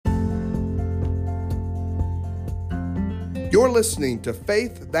You're listening to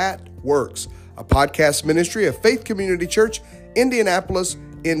Faith That Works, a podcast ministry of Faith Community Church, Indianapolis,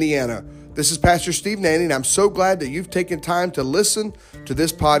 Indiana. This is Pastor Steve Nanny, and I'm so glad that you've taken time to listen to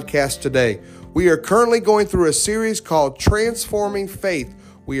this podcast today. We are currently going through a series called Transforming Faith.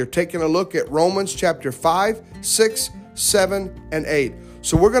 We are taking a look at Romans chapter 5, 6, 7, and 8.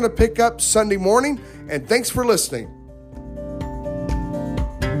 So we're going to pick up Sunday morning, and thanks for listening.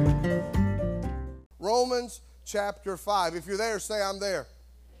 Romans chapter 5. If you're there, say I'm there.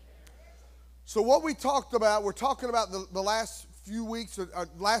 So what we talked about, we're talking about the last few weeks,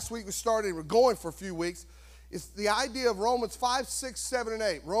 last week we started, we're going for a few weeks, is the idea of Romans 5, 6, 7, and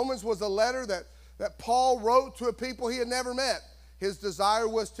 8. Romans was a letter that Paul wrote to a people he had never met. His desire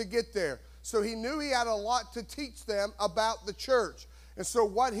was to get there. So he knew he had a lot to teach them about the church. And so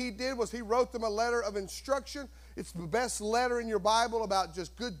what he did was he wrote them a letter of instruction. It's the best letter in your Bible about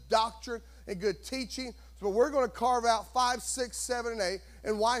just good doctrine and good teaching. So we're going to carve out 5, 6, 7, and 8.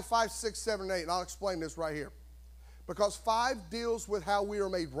 And why 5, 6, 7, and 8? And I'll explain this right here. Because 5 deals with how we are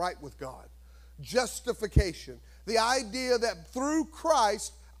made right with God. Justification. The idea that through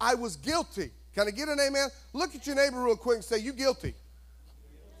Christ, I was guilty. Can I get an amen? Look at your neighbor real quick and say, you guilty.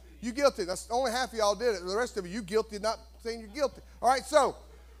 You guilty. That's only half of y'all did it. The rest of you guilty, not saying you're guilty. All right, so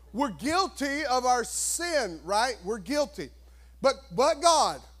we're guilty of our sin, right? We're guilty. But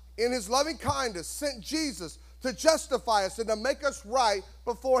God, in his loving kindness, sent Jesus to justify us and to make us right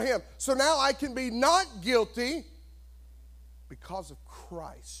before him. So now I can be not guilty because of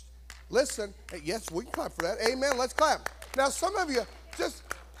Christ. Listen, yes, we can clap for that. Amen, let's clap. Now some of you, just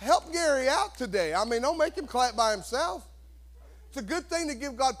help Gary out today. I mean, don't make him clap by himself. It's a good thing to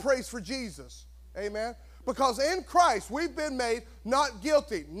give God praise for Jesus. Amen. Because in Christ, we've been made not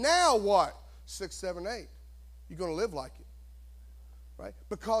guilty. Now what? 6, 7, 8. You're going to live like it. Right?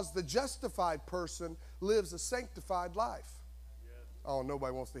 Because the justified person lives a sanctified life. Yes. Oh,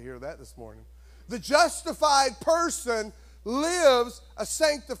 nobody wants to hear that this morning. The justified person lives a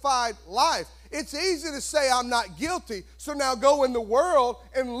sanctified life. It's easy to say I'm not guilty, so now go in the world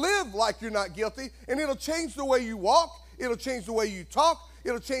and live like you're not guilty, and it'll change the way you walk, it'll change the way you talk,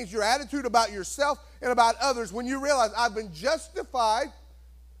 it'll change your attitude about yourself and about others when you realize I've been justified,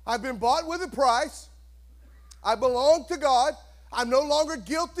 I've been bought with a price, I belong to God, I'm no longer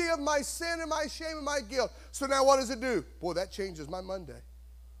guilty of my sin and my shame and my guilt. So now what does it do? Boy, that changes my Monday.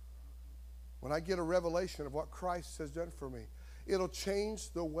 When I get a revelation of what Christ has done for me, it'll change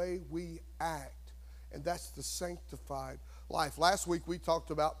the way we act. And that's the sanctified life. Last week we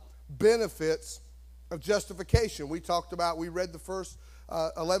talked about benefits of justification. We read the first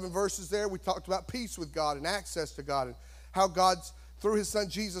 11 verses there. We talked about peace with God and access to God and how God's, through his son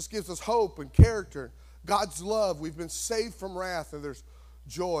Jesus, gives us hope and character. God's love, we've been saved from wrath, and there's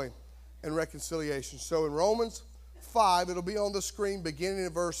joy and reconciliation. So in Romans 5, it'll be on the screen beginning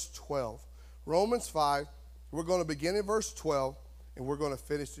in verse 12. Romans 5, we're going to begin in verse 12, and we're going to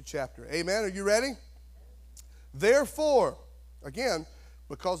finish the chapter. Amen? Are you ready? Therefore, again,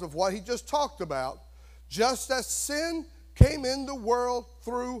 because of what he just talked about, just as sin came in the world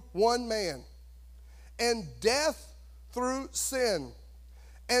through one man, and death through sin,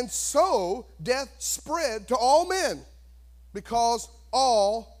 and so death spread to all men, because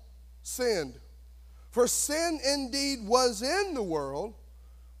all sinned. For sin indeed was in the world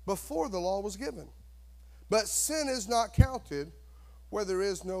before the law was given. But sin is not counted where there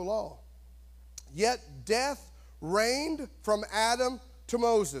is no law. Yet death reigned from Adam to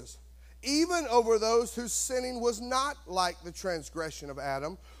Moses, even over those whose sinning was not like the transgression of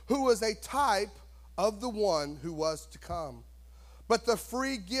Adam, who was a type of the one who was to come. But the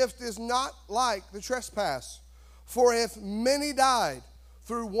free gift is not like the trespass. For if many died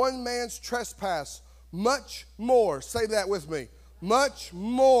through one man's trespass, much more, say that with me, much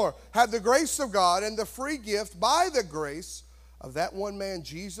more have the grace of God and the free gift by the grace of that one man,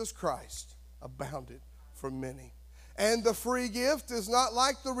 Jesus Christ, abounded for many. And the free gift is not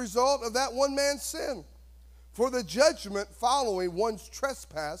like the result of that one man's sin. For the judgment following one's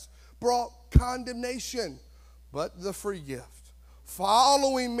trespass brought condemnation, but the free gift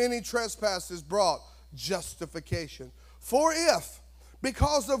following many trespasses brought justification. For if,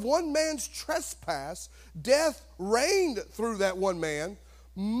 because of one man's trespass, death reigned through that one man,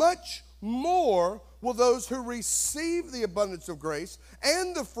 much more will those who receive the abundance of grace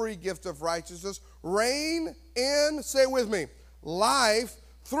and the free gift of righteousness reign in, say it with me, life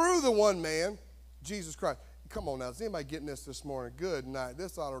through the one man, Jesus Christ. Come on now, is anybody getting this morning? Good night.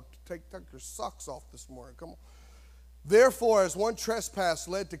 This ought to take your socks off this morning. Come on. Therefore, as one trespass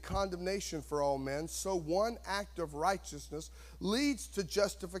led to condemnation for all men, so one act of righteousness leads to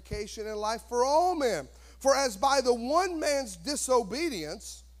justification and life for all men. For as by the one man's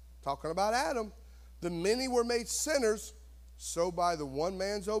disobedience, talking about Adam, the many were made sinners, so by the one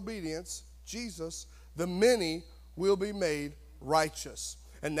man's obedience, Jesus, the many will be made righteous.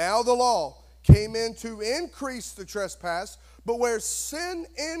 And now the law came in to increase the trespass, but where sin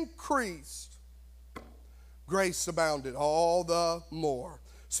increased, grace abounded all the more.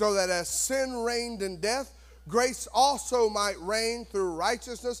 So that as sin reigned in death, grace also might reign through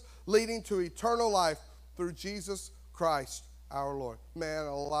righteousness, leading to eternal life through Jesus Christ our Lord. Man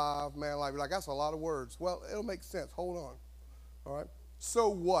alive, man alive. You're like, that's a lot of words. Well, it'll make sense. Hold on. All right. So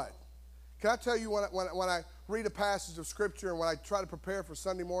what? Can I tell you, when I read a passage of Scripture and when I try to prepare for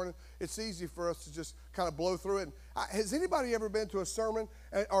Sunday morning, it's easy for us to just kind of blow through it. Has anybody ever been to a sermon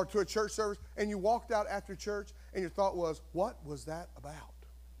or to a church service and you walked out after church and your thought was, what was that about?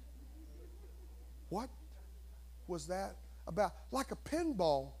 What was that about? Like a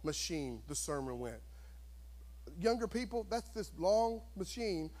pinball machine, the sermon went. Younger people, that's this long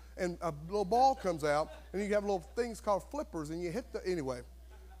machine, and a little ball comes out, and you have little things called flippers, and you hit the, anyway.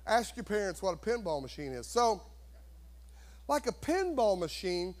 Ask your parents what a pinball machine is. So, like a pinball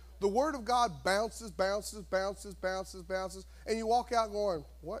machine, the Word of God bounces, bounces, bounces, bounces, bounces, and you walk out going,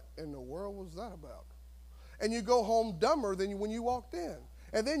 what in the world was that about? And you go home dumber than when you walked in.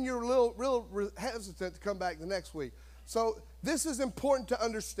 And then you're real hesitant to come back the next week. So this is important to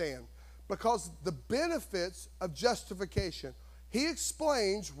understand because the benefits of justification, he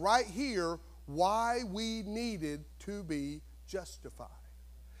explains right here why we needed to be justified.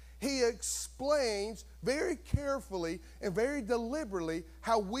 He explains very carefully and very deliberately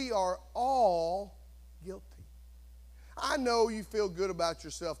how we are all guilty. I know you feel good about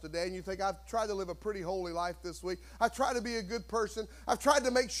yourself today and you think, I've tried to live a pretty holy life this week. I've tried to be a good person. I've tried to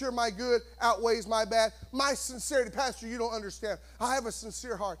make sure my good outweighs my bad. My sincerity, Pastor, you don't understand. I have a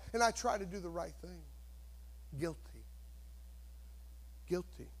sincere heart and I try to do the right thing. Guilty.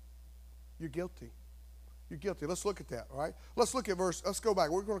 Guilty. You're guilty. You're guilty. Let's look at that, all right? Let's look at let's go back.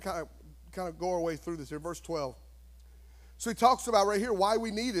 We're going to kind of go our way through this here. Verse 12. So he talks about right here why we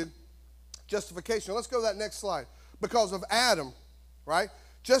needed justification. Let's go to that next slide. Because of Adam, right?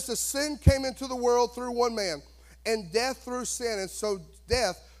 Just as sin came into the world through one man, and death through sin, and so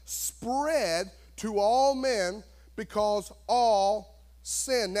death spread to all men because all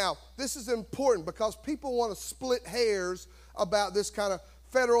sin. Now, this is important because people want to split hairs about this kind of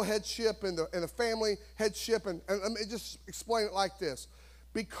federal headship and the family headship, and let me just explain it like this.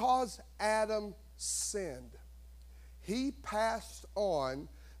 Because Adam sinned, he passed on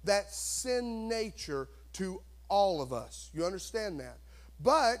that sin nature to all of us. You understand that?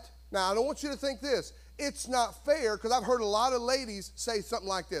 But, now I don't want you to think this. It's not fair, because I've heard a lot of ladies say something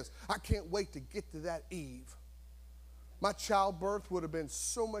like this. I can't wait to get to that Eve. My childbirth would have been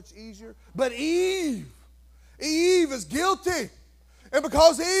so much easier. But Eve is guilty. And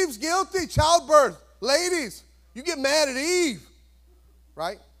because Eve's guilty, childbirth, ladies, you get mad at Eve.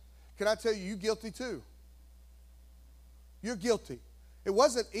 Right? Can I tell you, you're guilty too. You're guilty. It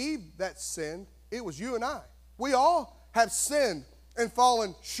wasn't Eve that sinned. It was you and I. We all have sinned and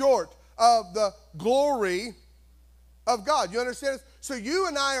fallen short of the glory of God. You understand this? So you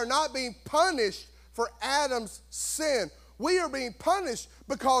and I are not being punished for Adam's sin. We are being punished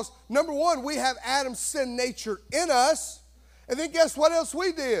because, number one, we have Adam's sin nature in us. And then guess what else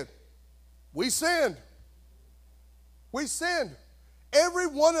we did? We sinned. We sinned. Every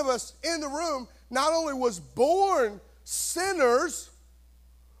one of us in the room not only was born sinners,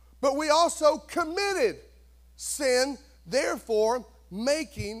 but we also committed sin, therefore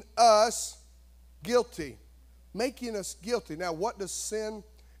making us guilty. Making us guilty. Now, what does sin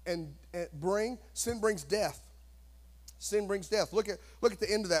bring? Sin brings death. Sin brings death. Look at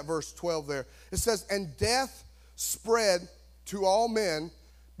the end of that verse 12 there. It says, and death spread to all men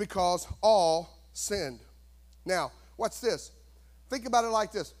because all sinned. Now, watch this. Think about it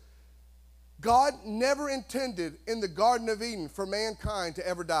like this. God never intended in the Garden of Eden for mankind to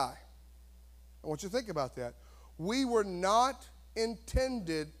ever die. I want you to think about that. We were not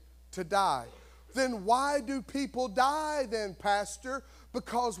intended to die. Then why do people die then, Pastor?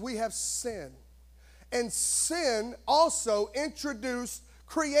 Because we have sin. And sin also introduced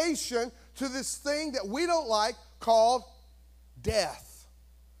creation to this thing that we don't like called death.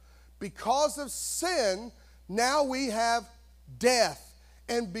 Because of sin, now we have death.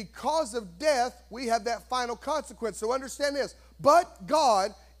 And because of death, we have that final consequence. So understand this. But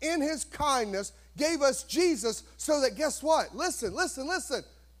God, in his kindness, gave us Jesus so that, guess what? Listen.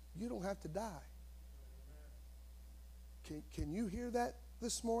 You don't have to die. Can you hear that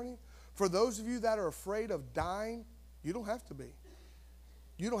this morning? For those of you that are afraid of dying, you don't have to be.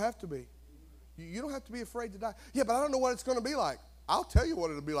 You don't have to be. You don't have to be afraid to die. Yeah, but I don't know what it's going to be like. I'll tell you what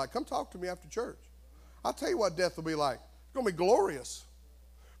it'll be like. Come talk to me after church. I'll tell you what death will be like. It's going to be glorious.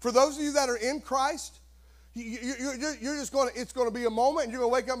 For those of you that are in Christ, you're just going to, it's going to be a moment and you're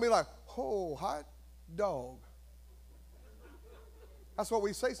going to wake up and be like, oh, hot dog. That's what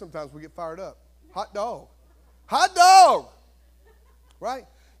we say sometimes. We get fired up. Hot dog. Hot dog. Right?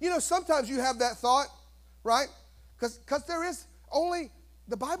 You know, sometimes you have that thought, right? Because there is only,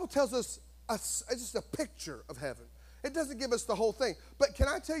 the Bible tells us it's just a picture of heaven. It doesn't give us the whole thing. But can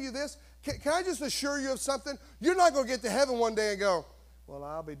I tell you this? Can I just assure you of something? You're not going to get to heaven one day and go, well,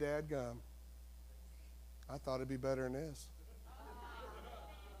 I'll be dadgum. I thought it'd be better than this.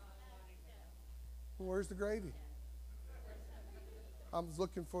 Well, where's the gravy? I was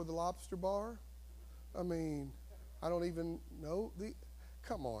looking for the lobster bar. I mean, I don't even know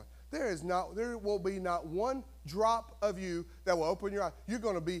come on. There will be not one drop of you that will open your eyes.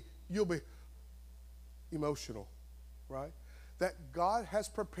 You'll be emotional, right? That God has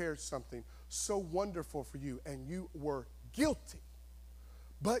prepared something so wonderful for you, and you were guilty.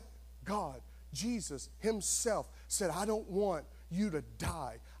 But God, Jesus himself said, I don't want you to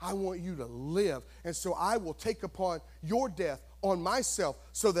die. I want you to live. And so I will take upon your death on myself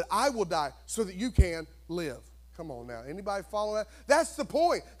so that I will die so that you can live. Come on now. Anybody follow that? That's the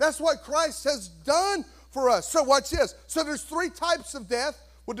point. That's what Christ has done for us. So watch this. So there's 3 types of death.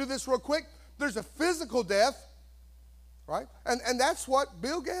 We'll do this real quick. There's a physical death, right? And that's what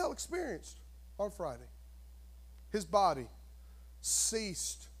Bill Gale experienced on Friday. His body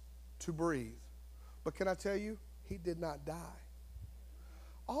ceased to breathe. But can I tell you, he did not die.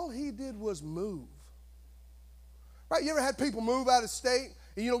 All he did was move. Right? You ever had people move out of state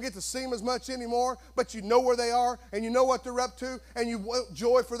and you don't get to see them as much anymore, but you know where they are and you know what they're up to and you want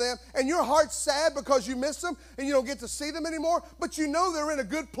joy for them, and your heart's sad because you miss them and you don't get to see them anymore, but you know they're in a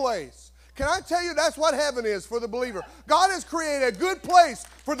good place. Can I tell you, that's what heaven is for the believer. God has created a good place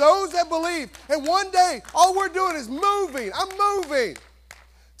for those that believe, and one day all we're doing is moving. I'm moving.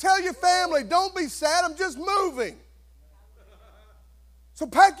 Tell your family, don't be sad, I'm just moving. So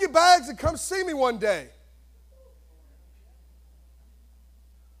pack your bags and come see me one day.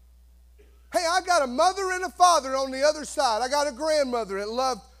 Hey, I got a mother and a father on the other side. I got a grandmother that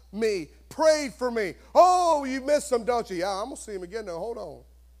loved me, prayed for me. Oh, you miss them, don't you? Yeah, I'm going to see him again now. Hold on.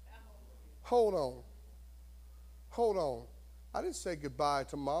 Hold on. Hold on. I didn't say goodbye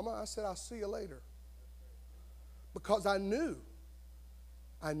to Mama. I said, I'll see you later. Because I knew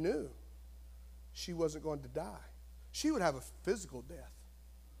she wasn't going to die. She would have a physical death.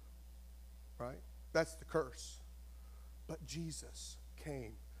 Right? That's the curse. But Jesus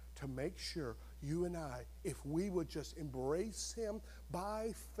came to make sure you and I, if we would just embrace him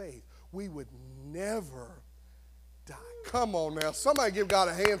by faith, we would never die. Come on now. Somebody give God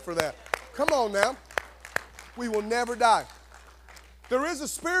a hand for that. Come on now. We will never die. There is a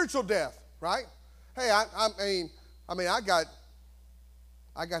spiritual death, right? Hey, I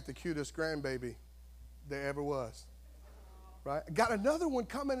got the cutest grandbaby there ever was. Right? I got another one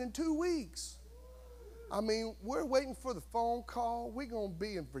coming in 2 weeks. I mean, we're waiting for the phone call. We're going to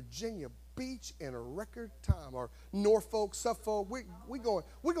be in Virginia Beach in a record time, or Norfolk, Suffolk. We're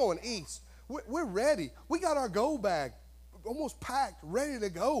going east. We're ready. We got our go bag almost packed, ready to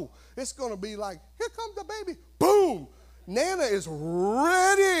go. It's going to be like, here comes the baby. Boom. Nana is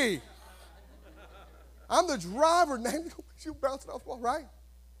ready. I'm the driver. Nana, she'll bounce it off the wall, right?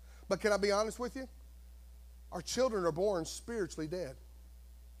 But can I be honest with you? Our children are born spiritually dead.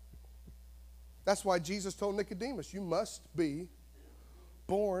 That's why Jesus told Nicodemus, you must be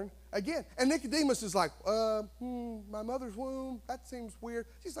born again. And Nicodemus is like, my mother's womb, that seems weird.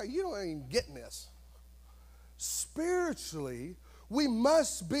 She's like, you don't even get this. Spiritually, we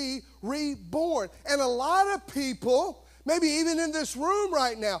must be reborn. And a lot of people, maybe even in this room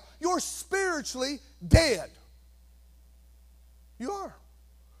right now, you're spiritually dead. You are.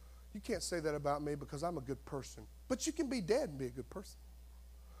 You can't say that about me because I'm a good person. But you can be dead and be a good person.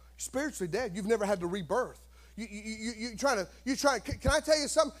 Spiritually dead. You've never had to rebirth. You trying to. Can I tell you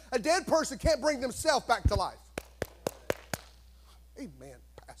something? A dead person can't bring themselves back to life. Amen,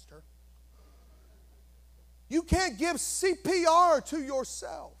 Pastor. You can't give CPR to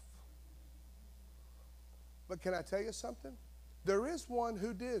yourself. But can I tell you something? There is one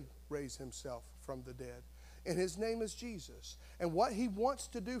who did raise himself from the dead, and his name is Jesus. And what he wants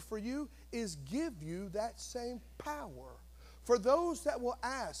to do for you is give you that same power. For those that will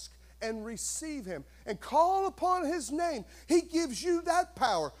ask and receive him and call upon his name, he gives you that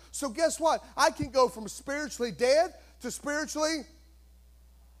power. So guess what? I can go from spiritually dead to spiritually,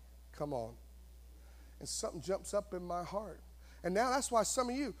 come on. And something jumps up in my heart. And now that's why some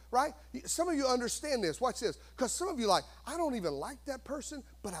of you, right? Some of you understand this. Watch this. Because some of you like, I don't even like that person,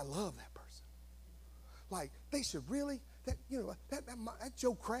 but I love that person. Like, they should really, that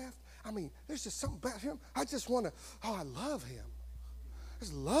Joe Kraft, I mean, there's just something about him. I just want to, I love him. I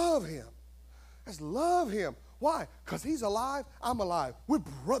just love him. I just love him. Why? Because he's alive, I'm alive. We're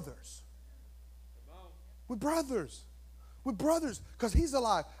brothers. We're brothers. We're brothers because he's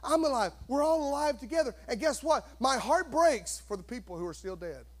alive. I'm alive. We're all alive together. And guess what? My heart breaks for the people who are still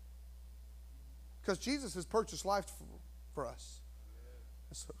dead. Because Jesus has purchased life for us.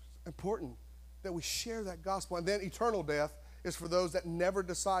 It's so important that we share that gospel. And then eternal death is for those that never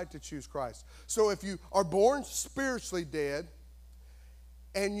decide to choose Christ. So if you are born spiritually dead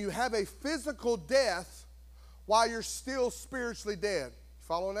and you have a physical death while you're still spiritually dead,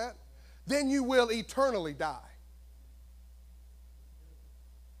 following that? Then you will eternally die.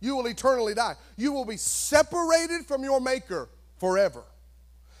 You will eternally die. You will be separated from your Maker forever.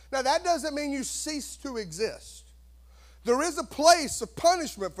 Now, that doesn't mean you cease to exist. There is a place of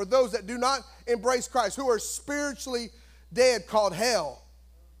punishment for those that do not embrace Christ, who are spiritually dead, called hell.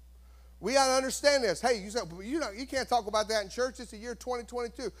 We got to understand this. Hey, you can't talk about that in church. It's the year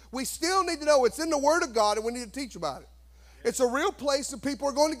 2022. We still need to know it's in the Word of God, and we need to teach about it. It's a real place, and people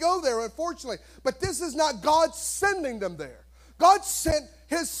are going to go there, unfortunately. But this is not God sending them there. God sent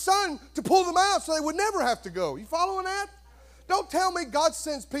his Son to pull them out so they would never have to go. You following that? Don't tell me God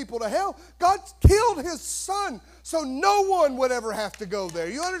sends people to hell. God killed his Son so no one would ever have to go there.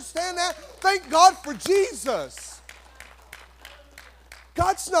 You understand that? Thank God for Jesus.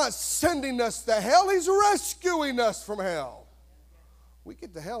 God's not sending us to hell. He's rescuing us from hell. We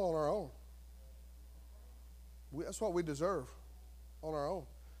get to hell on our own. That's what we deserve on our own,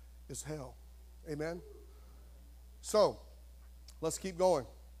 is hell. Amen? So, let's keep going.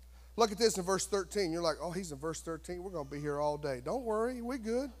 Look at this in verse 13. You're like, oh, he's in verse 13. We're going to be here all day. Don't worry. We're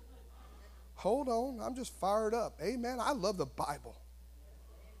good. Hold on. I'm just fired up. Amen. I love the Bible.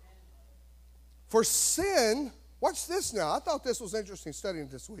 For sin, watch this now. I thought this was interesting studying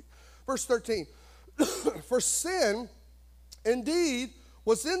this week. Verse 13. For sin indeed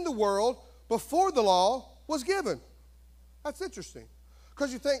was in the world before the law was given. That's interesting.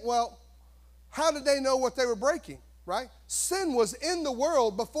 Because you think, well, how did they know what they were breaking? Right? Sin was in the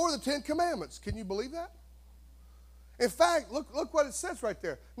world before the 10 Commandments. Can you believe that? In fact, look what it says right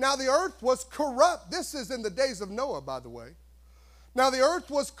there. Now the earth was corrupt. This is in the days of Noah, by the way. Now the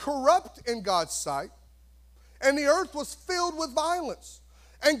earth was corrupt in God's sight, and the earth was filled with violence.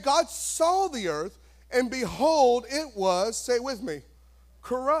 And God saw the earth, and behold, it was, say it with me,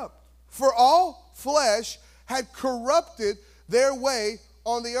 corrupt. For all flesh had corrupted their way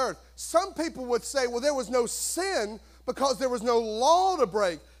on the earth. Some people would say, well, there was no sin because there was no law to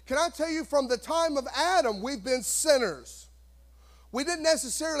break. Can I tell you, from the time of Adam, we've been sinners. We didn't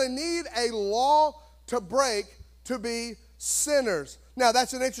necessarily need a law to break to be sinners. Now,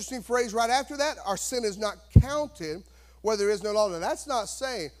 that's an interesting phrase right after that. Our sin is not counted where there is no law. Now, that's not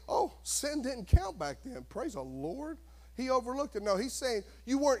saying, oh, sin didn't count back then. Praise the Lord. He overlooked it. No, he's saying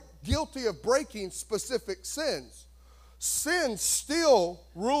you weren't guilty of breaking specific sins. Sin still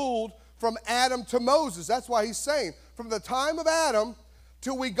ruled from Adam to Moses. That's why he's saying from the time of Adam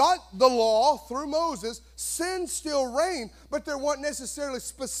till we got the law through Moses, sin still reigned, but there weren't necessarily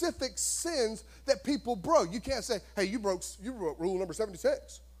specific sins that people broke. You can't say, hey, you broke rule number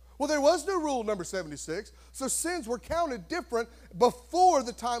 76. Well, there was no rule number 76, so sins were counted different before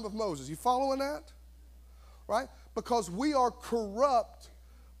the time of Moses. You following that? Right? Because we are corrupt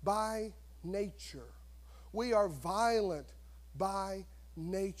by nature. We are violent by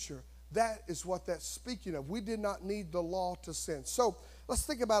nature. That is what that's speaking of. We did not need the law to sin. So let's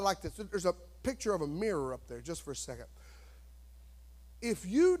think about it like this. There's a picture of a mirror up there, just for a second. If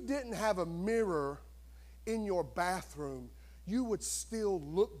you didn't have a mirror in your bathroom, you would still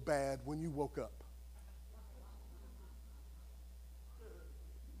look bad when you woke up.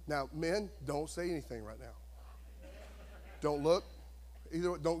 Now, men, don't say anything right now. Don't look.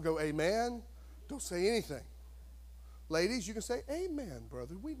 Either don't go amen. Don't say anything. Ladies, you can say amen,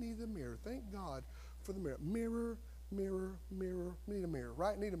 brother. We need the mirror. Thank God for the mirror. Mirror, mirror, mirror. Need a mirror,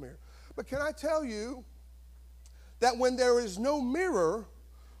 right? Need a mirror. But can I tell you that when there is no mirror,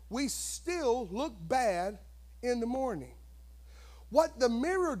 we still look bad in the morning. What the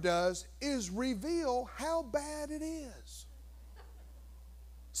mirror does is reveal how bad it is.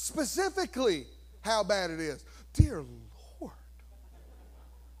 Specifically, how bad it is. Dear Lord,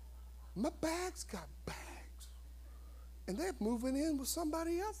 my bag's got bags. And they're moving in with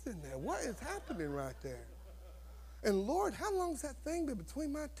somebody else in there. What is happening right there? And Lord, how long's that thing been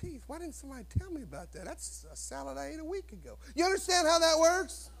between my teeth? Why didn't somebody tell me about that? That's a salad I ate a week ago. You understand how that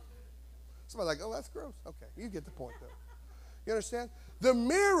works? Somebody's like, oh, that's gross. Okay, you get the point, though. You understand? The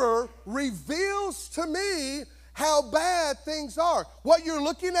mirror reveals to me how bad things are. What you're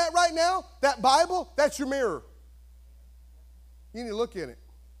looking at right now, that Bible, that's your mirror. You need to look in it.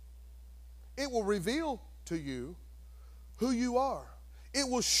 It will reveal to you who you are. It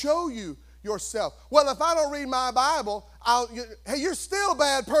will show you yourself. Well, if I don't read my Bible, hey, you're still a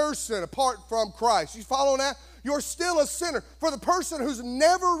bad person apart from Christ. You following that? You're still a sinner. For the person who's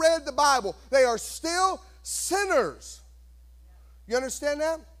never read the Bible, they are still sinners. You understand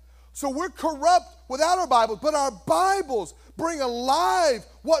that? So we're corrupt without our Bibles, but our Bibles bring alive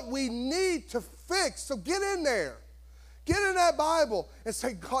what we need to fix. So get in there. Get in that Bible and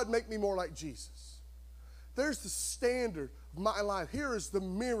say, God, make me more like Jesus. There's the standard of my life. Here is the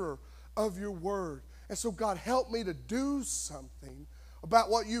mirror of your word. And so, God, help me to do something about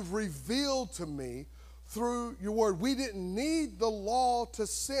what you've revealed to me through your word. We didn't need the law to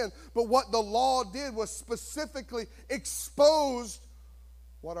sin, but what the law did was specifically exposed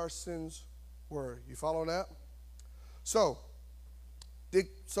what our sins were. You following that? So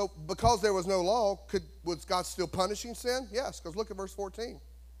because there was no law, was God still punishing sin? Yes, because look at verse 14.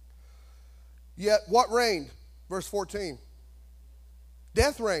 Yet what reigned? Verse 14.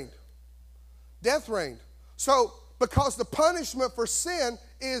 Death reigned. Death reigned. So, because the punishment for sin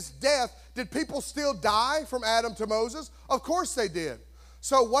is death, did people still die from Adam to Moses? Of course they did.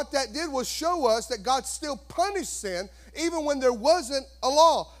 So what that did was show us that God still punished sin even when there wasn't a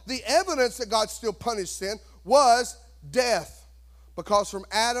law. The evidence that God still punished sin was death. Because from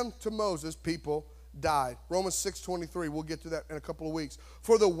Adam to Moses, people died. Romans 6:23, we'll get to that in a couple of weeks.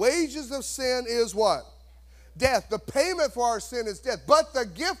 For the wages of sin is what? Death. The payment for our sin is death. But the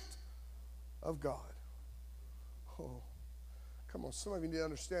gift of God. Oh, come on, some of you need to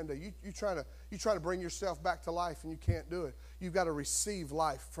understand that. You try to bring yourself back to life and you can't do it. You've got to receive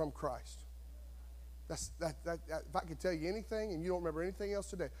life from Christ. If I could tell you anything and you don't remember anything else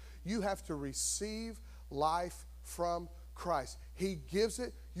today, you have to receive life from Christ. He gives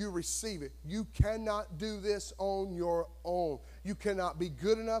it, you receive it. You cannot do this on your own. You cannot be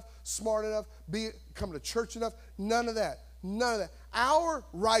good enough, smart enough, come to church enough. None of that. None of that. Our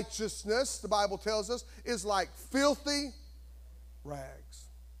righteousness, the Bible tells us, is like filthy rags.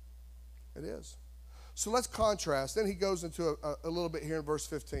 It is. So let's contrast. Then he goes into a little bit here in verse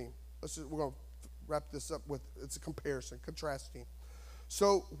 15. We're going to wrap this up with, it's a comparison, contrasting.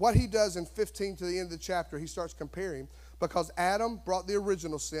 So what he does in 15 to the end of the chapter, he starts comparing, because Adam brought the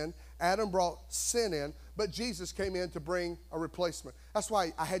original sin. Adam brought sin in, but Jesus came in to bring a replacement. That's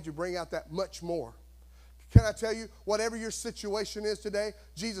why I had you bring out that much more. Can I tell you, whatever your situation is today,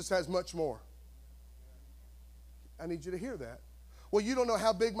 Jesus has much more. I need you to hear that. Well, you don't know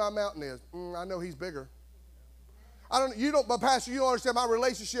how big my mountain is. I know he's bigger. But Pastor, you don't understand my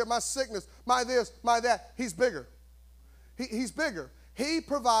relationship, my sickness, my this, my that. He's bigger. He's bigger. He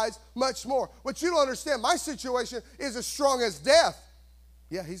provides much more. But you don't understand, my situation is as strong as death.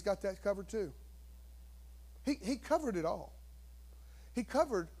 Yeah, he's got that covered too. He covered it all. He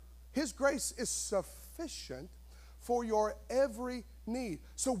covered, his grace is sufficient for your every need.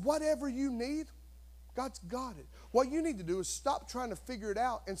 So whatever you need, God's got it. What you need to do is stop trying to figure it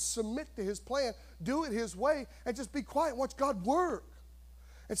out and submit to his plan. Do it his way and just be quiet and watch God work.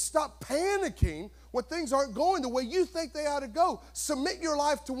 And stop panicking when things aren't going the way you think they ought to go. Submit your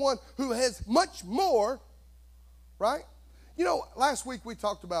life to one who has much more, right? You know, last week we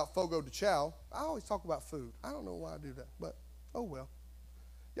talked about Fogo de Chao. I always talk about food. I don't know why I do that, but oh well.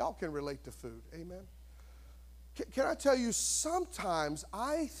 Y'all can relate to food, amen? Can I tell you, sometimes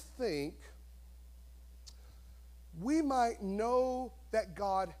I think we might know that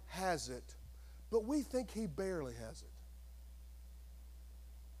God has it, but we think he barely has it.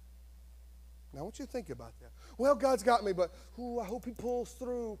 Now, I want you to think about that. Well, God's got me, but I hope he pulls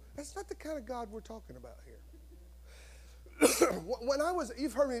through. That's not the kind of God we're talking about here.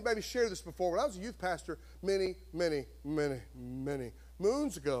 You've heard me maybe share this before. When I was a youth pastor many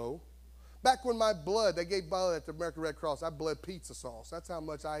moons ago, back when they gave blood at the American Red Cross, I bled pizza sauce. That's how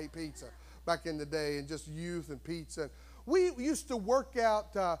much I ate pizza back in the day, and just youth and pizza. We used to work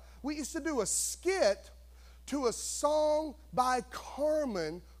out, we used to do a skit to a song by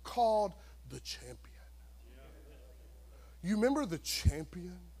Carmen called The Champion. You remember The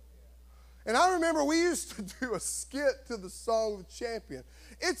Champion? And I remember we used to do a skit to the song The Champion.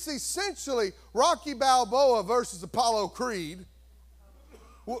 It's essentially Rocky Balboa versus Apollo Creed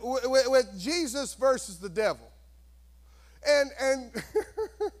with Jesus versus the devil. And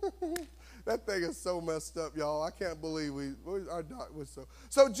That thing is so messed up, y'all. I can't believe our doc was so.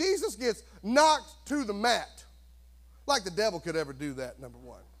 So Jesus gets knocked to the mat. Like the devil could ever do that, number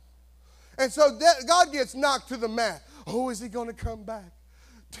one. And so God gets knocked to the mat. Oh, is he going to come back?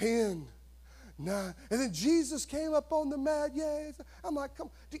 10, 9. And then Jesus came up on the mat. Yeah. I'm like, come.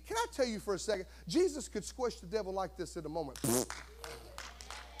 Can I tell you for a second? Jesus could squish the devil like this in a moment.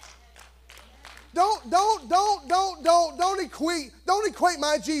 Don't equate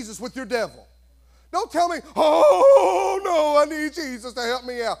my Jesus with your devil. Don't tell me, oh, no, I need Jesus to help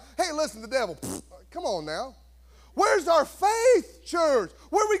me out. Hey, listen, the devil, come on now. Where's our faith, church?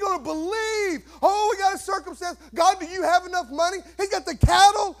 Where are we going to believe? Oh, we got a circumstance. God, do you have enough money? He's got the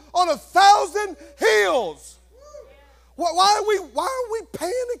cattle on 1,000 hills. Why are we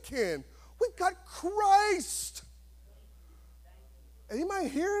panicking? We've got Christ. Anybody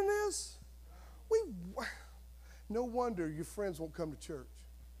hearing this? No wonder your friends won't come to church.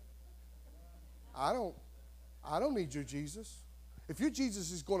 I don't need your Jesus. If your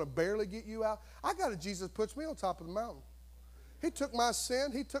Jesus is going to barely get you out, I got a Jesus that puts me on top of the mountain. He took my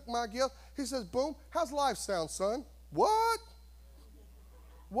sin. He took my guilt. He says, boom, how's life sound, son? What?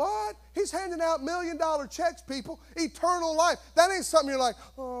 What? He's handing out $1 million checks, people. Eternal life. That ain't something you're like,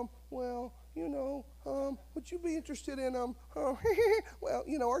 well, you know, would you be interested in, well,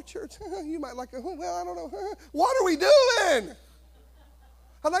 you know, our church, you might like, well, I don't know. What are we doing?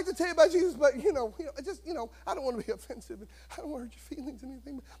 I'd like to tell you about Jesus, but, I don't want to be offensive. I don't want to hurt your feelings or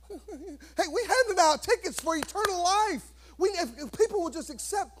anything. Hey, we handed out tickets for eternal life. If people will just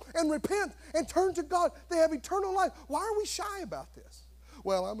accept and repent and turn to God, they have eternal life. Why are we shy about this?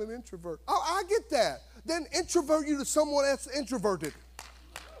 Well, I'm an introvert. Oh, I get that. Then introvert you to someone that's introverted.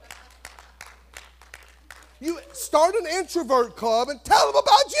 You start an introvert club and tell them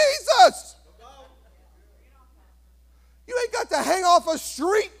about Jesus. You ain't got to hang off a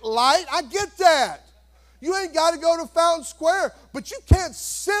street light. I get that. You ain't got to go to Fountain Square, but you can't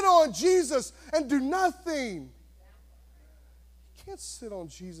sit on Jesus and do nothing. You can't sit on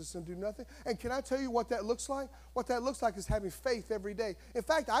Jesus and do nothing. And can I tell you what that looks like? What that looks like is having faith every day. In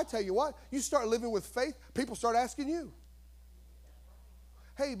fact, I tell you what, you start living with faith, people start asking you,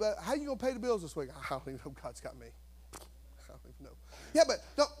 hey, but how you going to pay the bills this week? I don't even know. God's got me. I don't even know. Yeah, but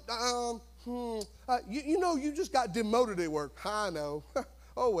you just got demoted at work. I know.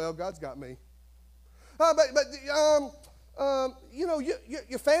 Oh, well, God's got me.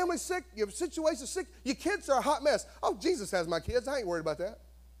 Your family's sick, your situation's sick, your kids are a hot mess. Oh, Jesus has my kids. I ain't worried about that.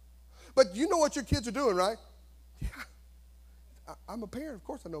 But you know what your kids are doing, right? Yeah. I'm a parent. Of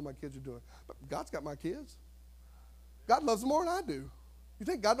course I know what my kids are doing. But God's got my kids. God loves them more than I do. You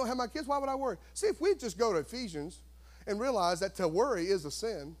think God don't have my kids? Why would I worry? See, if we just go to Ephesians and realize that to worry is a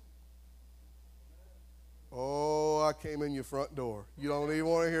sin. Oh, I came in your front door. You don't even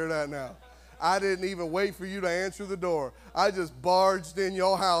want to hear that now. I didn't even wait for you to answer the door. I just barged in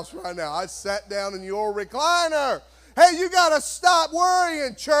your house right now. I sat down in your recliner. Hey, you got to stop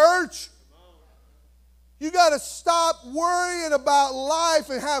worrying, church. You got to stop worrying about life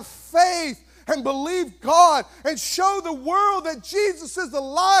and have faith and believe God and show the world that Jesus is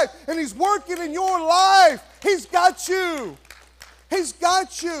alive and He's working in your life. He's got you. He's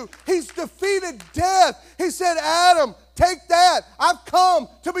got you. He's defeated death. He said, Adam, take that. I've come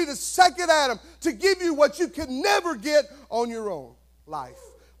to be the second Adam to give you what you can never get on your own. Life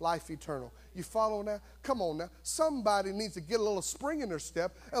eternal. You follow now? Come on now. Somebody needs to get a little spring in their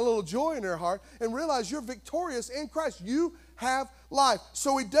step, and a little joy in their heart, and realize you're victorious in Christ. You have life.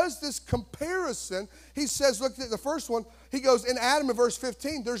 So he does this comparison. He says, look at the first one. He goes, in Adam in verse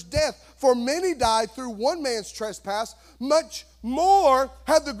 15, there's death. For many died through one man's trespass. Much more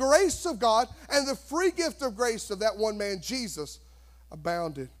have the grace of God and the free gift of grace of that one man, Jesus,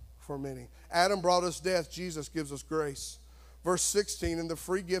 abounded for many. Adam brought us death. Jesus gives us grace. Verse 16, and the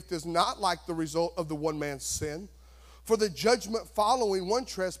free gift is not like the result of the one man's sin. For the judgment following one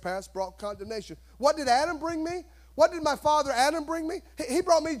trespass brought condemnation. What did Adam bring me? What did my father Adam bring me? He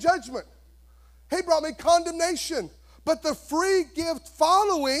brought me judgment. He brought me condemnation. But the free gift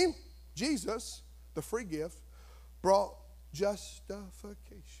following Jesus, the free gift, brought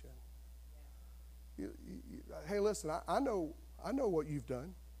justification. Hey, listen, I know what you've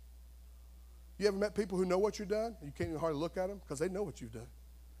done. You ever met people who know what you've done? You can't even hardly look at them because they know what you've done.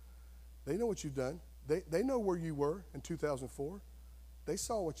 They know what you've done. They know where you were in 2004. They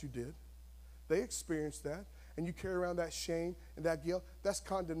saw what you did. They experienced that. And you carry around that shame and that guilt. That's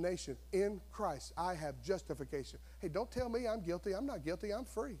condemnation. In Christ, I have justification. Hey, don't tell me I'm guilty. I'm not guilty. I'm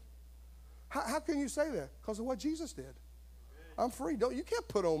free. How can you say that? Because of what Jesus did. I'm free. You can't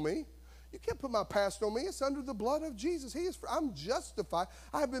put on me. You can't put my past on me. It's under the blood of Jesus. I'm justified.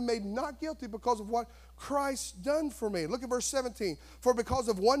 I have been made not guilty because of what Christ done for me. Look at verse 17. For because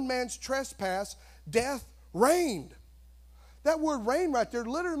of one man's trespass, death reigned. That word reign right there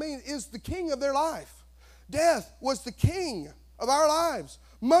literally means is the king of their life. Death was the king of our lives.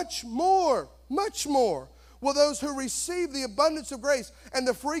 Much more will those who receive the abundance of grace and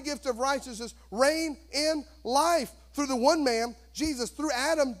the free gift of righteousness reign in life. Through the one man, Jesus, through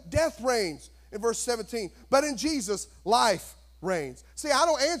Adam, death reigns in verse 17. But in Jesus, life reigns. See, I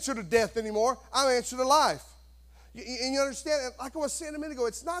don't answer to death anymore. I answer to life. And you understand, like I was saying a minute ago,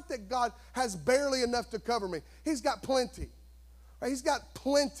 it's not that God has barely enough to cover me. He's got plenty. Right? He's got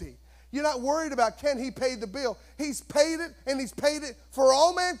plenty. You're not worried about can he pay the bill. He's paid it, and he's paid it for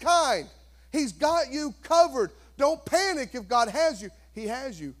all mankind. He's got you covered. Don't panic if God has you. He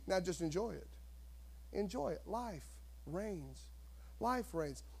has you. Now just enjoy it. Enjoy it. Life reigns. Life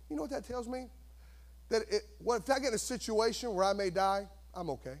reigns. You know what that tells me? That if I get in a situation where I may die, I'm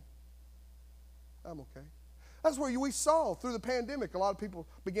okay. I'm okay. That's where we saw through the pandemic, a lot of people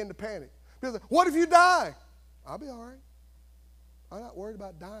begin to panic. People say, what if you die? I'll be all right. I'm not worried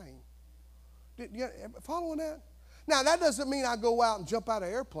about dying. Following that? Now, that doesn't mean I go out and jump out of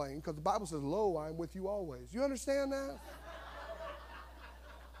an airplane because the Bible says, lo, I am with you always. You understand that?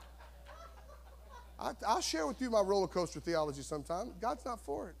 I'll share with you my roller coaster theology sometime. God's not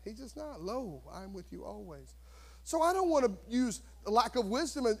for it. He's just not. Lo, I'm with you always. So I don't want to use the lack of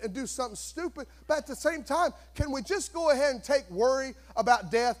wisdom and do something stupid. But at the same time, can we just go ahead and take worry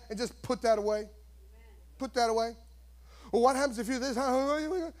about death and just put that away? Amen. Put that away. Well, what happens if you this?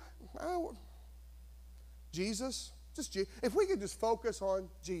 Jesus, if we could just focus on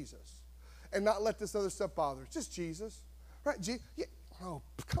Jesus and not let this other stuff bother us, just Jesus, right? Oh,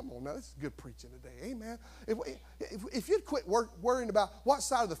 come on now, this is good preaching today, amen. If you'd quit worrying about what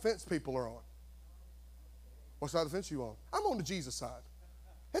side of the fence people are on, what side of the fence you on? I'm on the Jesus side.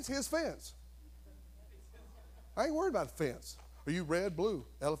 It's his fence. I ain't worried about the fence. Are you red, blue,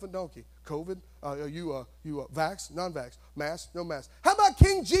 elephant, donkey, COVID? Are you vax, non-vax, mask, no mask? How about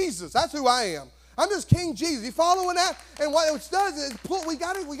King Jesus? That's who I am. I'm just King Jesus. You following that? And what it does is we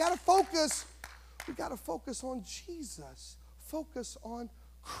got to focus. We got to focus on Jesus. Focus on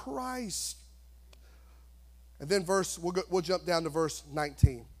Christ. And then we'll jump down to verse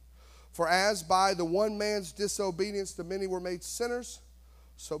 19. For as by the one man's disobedience the many were made sinners,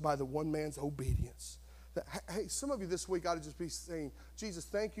 so by the one man's obedience. Hey, some of you this week ought to just be saying, Jesus,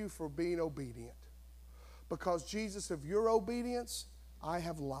 thank you for being obedient. Because, Jesus, of your obedience, I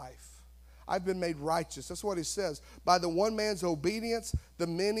have life. I've been made righteous. That's what he says. By the one man's obedience, the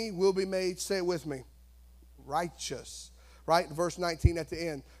many will be made, say it with me, righteous. Right? Verse 19 at the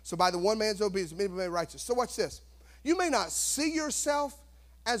end. So by the one man's obedience, the many will be made righteous. So watch this. You may not see yourself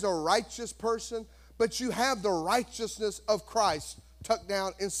as a righteous person, but you have the righteousness of Christ tucked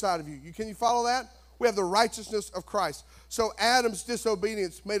down inside of you. Can you follow that? We have the righteousness of Christ. So Adam's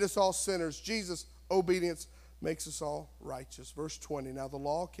disobedience made us all sinners. Jesus' obedience makes us all righteous. Verse 20. Now the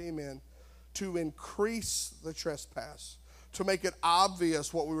law came in to increase the trespass, to make it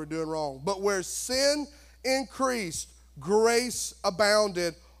obvious what we were doing wrong. But where sin increased, grace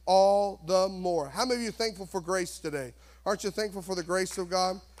abounded all the more. How many of you are thankful for grace today? Aren't you thankful for the grace of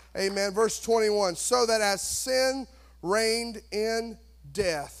God? Amen. Verse 21. So that as sin reigned in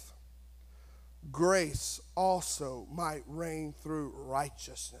death, grace also might reign through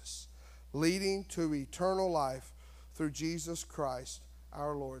righteousness, leading to eternal life through Jesus Christ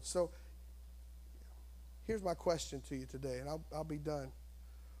our Lord. So here's my question to you today, and I'll be done.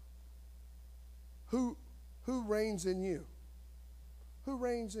 Who reigns in you? Who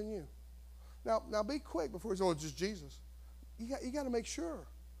reigns in you? Now be quick before you say, oh, it's just Jesus. You got to make sure.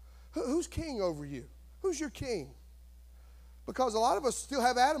 Who's king over you? Who's your king? Because a lot of us still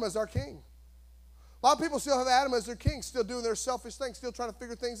have Adam as our king. A lot of people still have Adam as their king, still doing their selfish thing, still trying to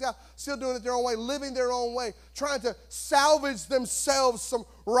figure things out, still doing it their own way, living their own way, trying to salvage themselves some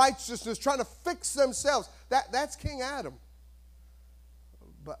righteousness, trying to fix themselves. That's King Adam.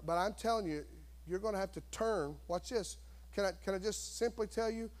 But I'm telling you, you're going to have to turn. Watch this. Can I just simply tell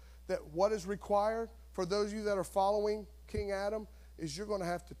you that what is required for those of you that are following King Adam is you're going to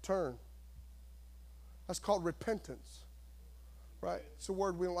have to turn. That's called repentance. Right? It's a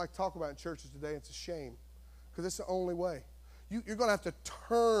word we don't like to talk about in churches today. It's a shame because it's the only way. You're going to have to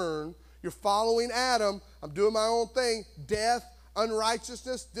turn. You're following Adam. I'm doing my own thing. Death,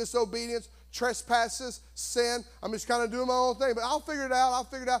 unrighteousness, disobedience, trespasses, sin. I'm just kind of doing my own thing. But I'll figure it out.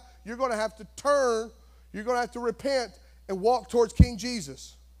 You're going to have to turn. You're going to have to repent and walk towards King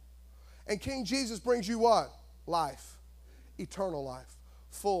Jesus. And King Jesus brings you what? Life. Eternal life.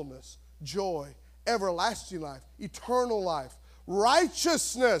 Fullness. joy, everlasting life, eternal life.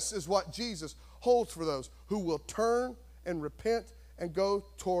 Righteousness is what Jesus holds for those who will turn and repent and go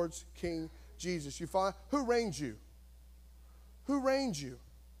towards King Jesus. You find, who reigns you? Who reigns you?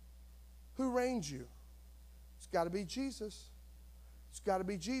 Who reigns you? It's got to be Jesus. It's got to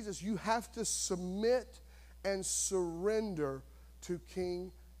be Jesus. You have to submit and surrender to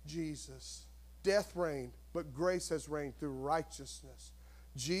King Jesus. Death reigned, but grace has reigned through righteousness.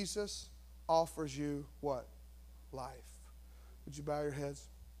 Jesus offers you what? Life. Would you bow your heads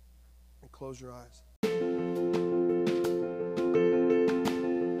and close your eyes?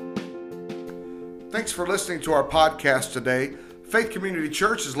 Thanks for listening to our podcast today. Faith Community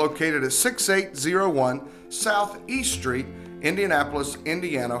Church is located at 6801 South East Street, Indianapolis,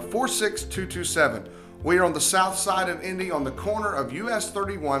 Indiana, 46227. We are on the south side of Indy on the corner of US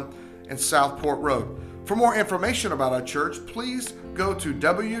 31 and Southport Road. For more information about our church, please go to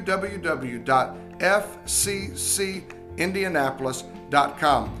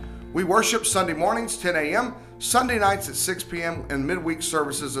www.fccindianapolis.com. We worship Sunday mornings, 10 a.m., Sunday nights at 6 p.m., and midweek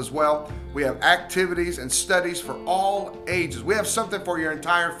services as well. We have activities and studies for all ages. We have something for your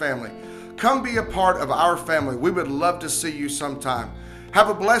entire family. Come be a part of our family. We would love to see you sometime. Have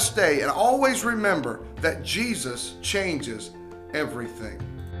a blessed day, and always remember that Jesus changes everything.